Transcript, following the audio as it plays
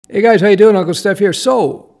Hey guys, how you doing? Uncle Stef here.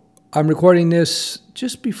 So, I'm recording this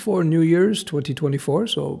just before New Year's 2024.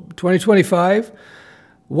 So, 2025,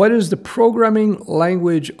 what is the programming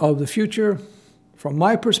language of the future? From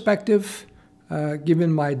my perspective,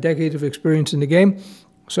 given my decade of experience in the game.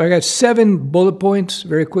 So, I got 7 bullet points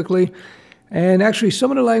very quickly. And actually,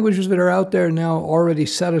 some of the languages that are out there now already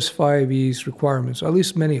satisfy these requirements, or at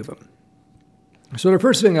least many of them. So, the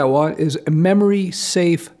first thing I want is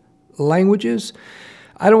memory-safe languages.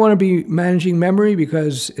 I don't want to be managing memory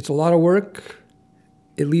because it's a lot of work.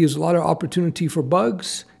 It leaves a lot of opportunity for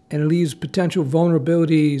bugs, and it leaves potential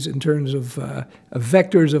vulnerabilities in terms of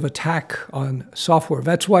vectors of attack on software.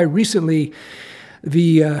 That's why recently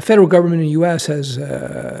the federal government in the US has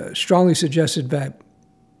strongly suggested that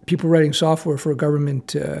people writing software for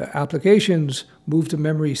government applications move to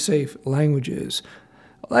memory-safe languages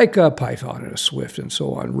like Python and Swift and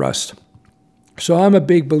so on, Rust. So I'm a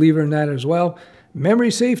big believer in that as well.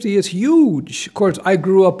 Memory safety is huge. Of course, I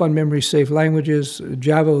grew up on memory-safe languages.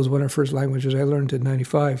 Java was one of the first languages I learned in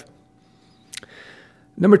 '95.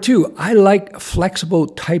 Number 2, I like flexible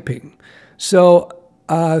typing. So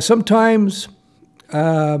sometimes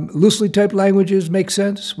loosely typed languages make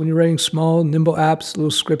sense when you're writing small, nimble apps,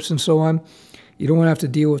 little scripts and so on. You don't want to have to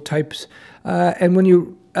deal with types.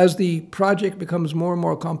 And as the project becomes more and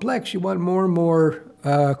more complex, you want more and more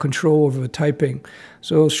control over the typing.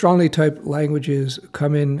 So strongly typed languages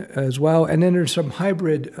come in as well. And then there's some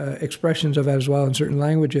hybrid expressions of that as well in certain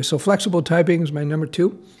languages. So flexible typing is my number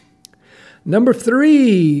 2. Number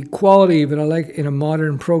 3 quality that I like in a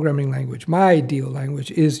modern programming language, my ideal language,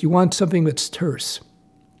 is you want something that's terse.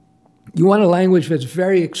 You want a language that's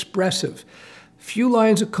very expressive. Few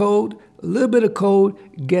lines of code, a little bit of code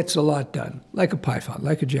gets a lot done, like a Python,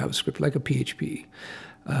 like a JavaScript, like a PHP.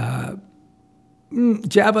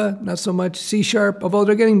 Java, not so much. C#, although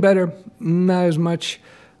they're getting better, not as much.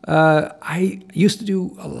 I used to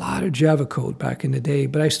do a lot of Java code back in the day,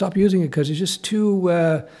 but I stopped using it because it's just too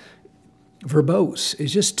verbose.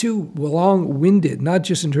 It's just too long-winded, not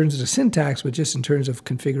just in terms of the syntax, but just in terms of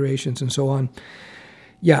configurations and so on.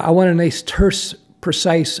 Yeah, I want a nice, terse,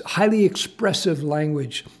 precise, highly expressive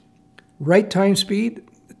language. Right time speed,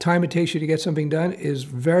 the time it takes you to get something done, is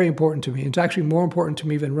very important to me. It's actually more important to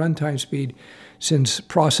me than runtime speed, since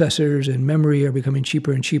processors and memory are becoming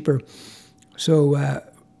cheaper and cheaper. So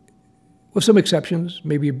with some exceptions,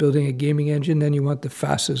 maybe you're building a gaming engine, then you want the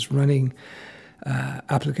fastest running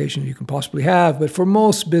application you can possibly have. But for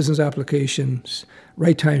most business applications,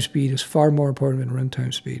 write time speed is far more important than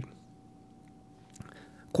runtime speed.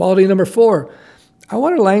 Quality number 4, I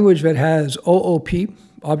want a language that has OOP,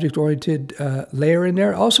 object-oriented layer in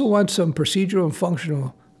there. I also want some procedural and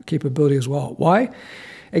functional capability as well. Why?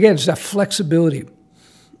 Again, it's that flexibility.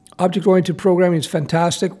 Object-oriented programming is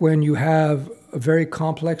fantastic when you have very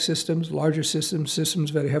complex systems, larger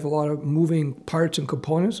systems that have a lot of moving parts and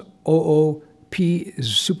components. OOP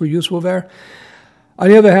is super useful there. On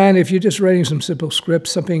the other hand, if you're just writing some simple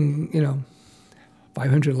scripts, something,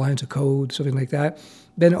 500 lines of code, something like that,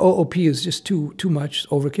 then OOP is just too much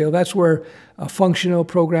overkill. That's where functional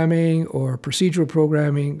programming or procedural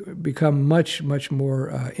programming become much, much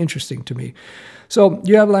more interesting to me. So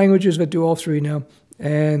you have languages that do all 3 now,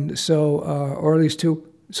 and so, or at least 2.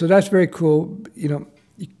 So that's very cool. You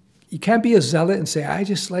can't be a zealot and say, I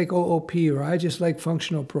just like OOP, or I just like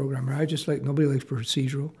functional programming, or I just like, nobody likes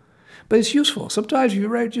procedural. But it's useful. Sometimes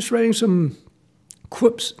you're just writing some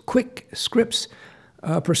quick scripts.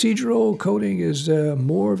 Procedural coding is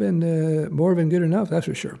more than good enough, that's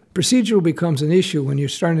for sure. Procedural becomes an issue when you're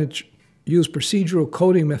starting to use procedural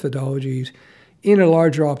coding methodologies in a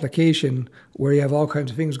larger application where you have all kinds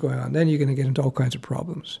of things going on. Then you're going to get into all kinds of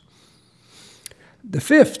problems. The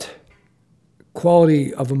 5th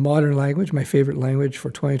quality of a modern language, my favorite language for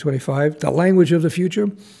 2025, the language of the future,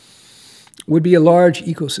 would be a large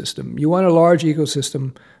ecosystem. You want a large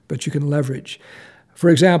ecosystem, but you can leverage. For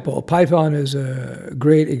example, Python is a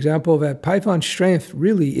great example of that. Python's strength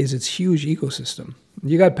really is its huge ecosystem.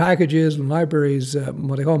 You got packages and libraries,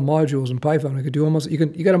 what they call modules in Python. You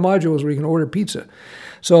got a modules where you can order pizza.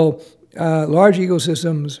 So large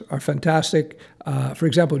ecosystems are fantastic. For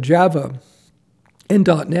example, Java and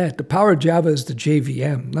 .NET, the power of Java is the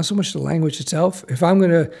JVM, not so much the language itself.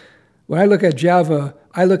 When I look at Java,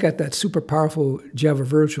 I look at that super powerful Java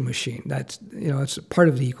virtual machine. That's part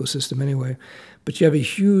of the ecosystem anyway. But you have a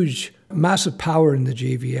huge, massive power in the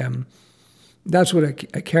JVM. That's what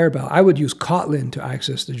I care about. I would use Kotlin to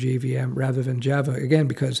access the JVM rather than Java, again,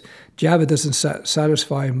 because Java doesn't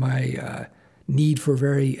satisfy my need for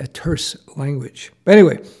very terse language. But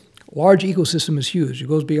anyway, large ecosystem is huge. It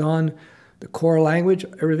goes beyond the core language,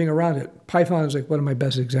 everything around it. Python is like one of my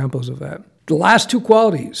best examples of that. The last two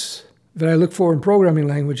qualities that I look for in programming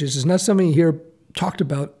languages is not something you hear talked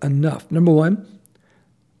about enough. Number one,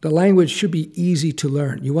 the language should be easy to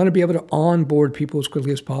learn. You want to be able to onboard people as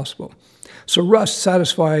quickly as possible. So Rust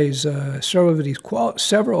satisfies several of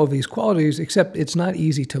these qualities, except it's not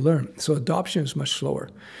easy to learn. So adoption is much slower.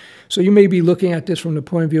 So you may be looking at this from the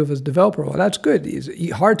point of view of a developer. Well, that's good.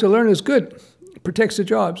 Hard to learn is good. It protects the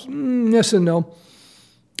jobs. Yes and no.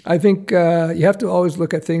 I think you have to always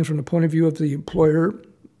look at things from the point of view of the employer.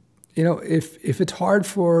 You know, if it's hard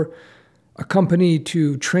for a company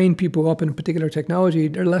to train people up in a particular technology,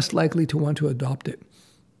 they're less likely to want to adopt it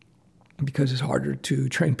because it's harder to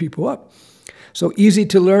train people up. So easy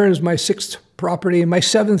to learn is my sixth property. And my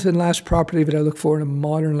seventh and last property that I look for in a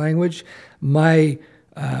modern language, my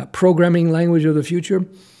programming language of the future,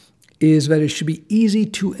 is that it should be easy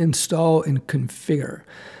to install and configure.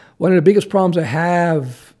 One of the biggest problems I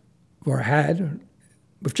have, or had,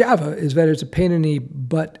 with Java is that it's a pain in the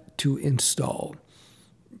butt to install.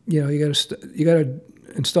 You know, you got to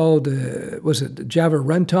install the Java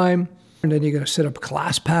runtime, and then you got to set up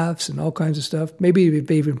class paths and all kinds of stuff. Maybe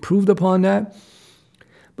they've improved upon that,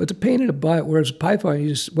 but it's a pain in the butt. Whereas Python, you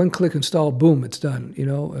just one-click install, boom, it's done. You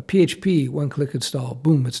know, a PHP, one-click install,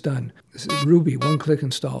 boom, it's done. Ruby, one-click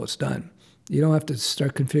install, it's done. You don't have to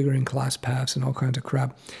start configuring class paths and all kinds of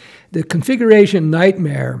crap. The configuration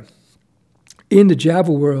nightmare in the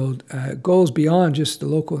Java world goes beyond just the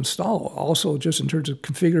local install, also just in terms of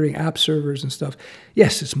configuring app servers and stuff.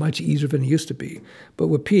 Yes, it's much easier than it used to be, but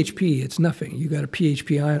with PHP, it's nothing. You got a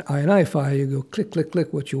PHP INI file, you go click, click,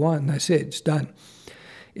 click what you want, and that's it, it's done.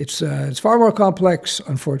 It's far more complex,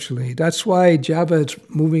 unfortunately. That's why Java is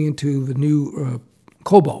moving into the new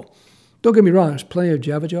COBOL. Don't get me wrong, there's plenty of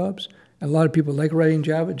Java jobs. A lot of people like writing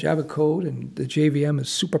Java code, and the JVM is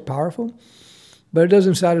super powerful. But it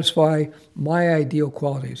doesn't satisfy my ideal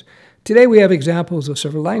qualities. Today we have examples of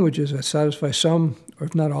several languages that satisfy some, or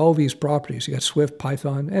if not all of these properties. You got Swift,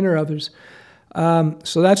 Python, and there are others.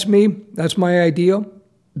 So that's me. That's my ideal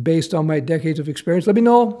based on my decades of experience. Let me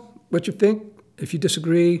know what you think. If you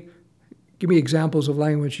disagree, give me examples of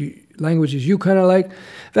languages you kind of like.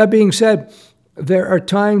 That being said, there are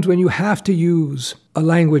times when you have to use a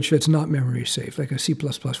language that's not memory safe, like a C++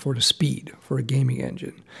 for the speed, for a gaming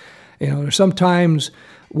engine. You know, there's sometimes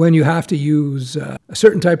when you have to use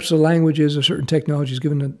certain types of languages or certain technologies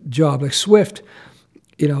given a job, like Swift.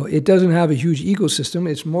 You know, it doesn't have a huge ecosystem.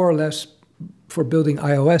 It's more or less for building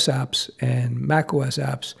iOS apps and macOS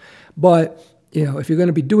apps. But, you know, if you're going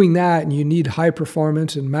to be doing that and you need high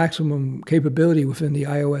performance and maximum capability within the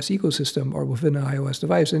iOS ecosystem or within an iOS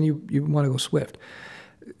device, then you want to go Swift.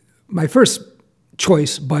 My first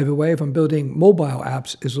choice, by the way, if I'm building mobile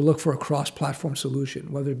apps, is to look for a cross-platform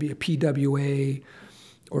solution, whether it be a PWA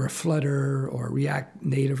or a Flutter or a React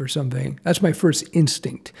Native or something. That's my first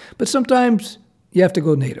instinct. But sometimes you have to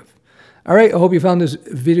go native. All right, I hope you found this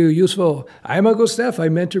video useful. I'm Uncle Stef. I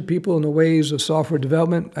mentor people in the ways of software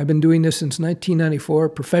development. I've been doing this since 1994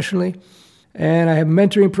 professionally. And I have a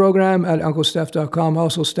mentoring program at UncleStef.com,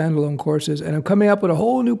 also standalone courses. And I'm coming up with a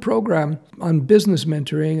whole new program on business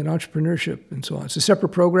mentoring and entrepreneurship and so on. It's a separate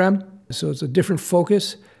program, so it's a different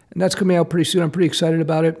focus. And that's coming out pretty soon. I'm pretty excited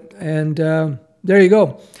about it. And there you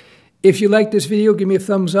go. If you like this video, give me a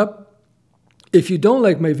thumbs up. If you don't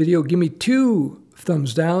like my video, give me 2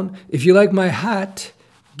 thumbs down. If you like my hat,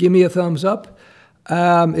 give me a thumbs up.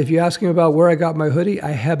 If you're asking about where I got my hoodie,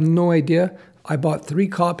 I have no idea. I bought 3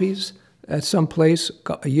 copies at some place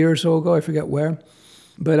a year or so ago, I forget where.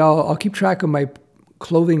 But I'll keep track of my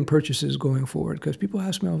clothing purchases going forward because people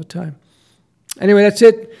ask me all the time. Anyway, that's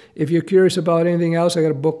it. If you're curious about anything else, I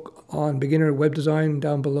got a book on beginner web design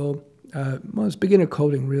down below. Well, it's beginner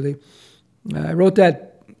coding, really. I wrote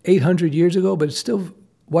that 800 years ago, but it's still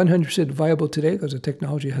 100% viable today because the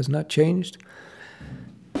technology has not changed.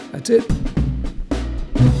 That's it.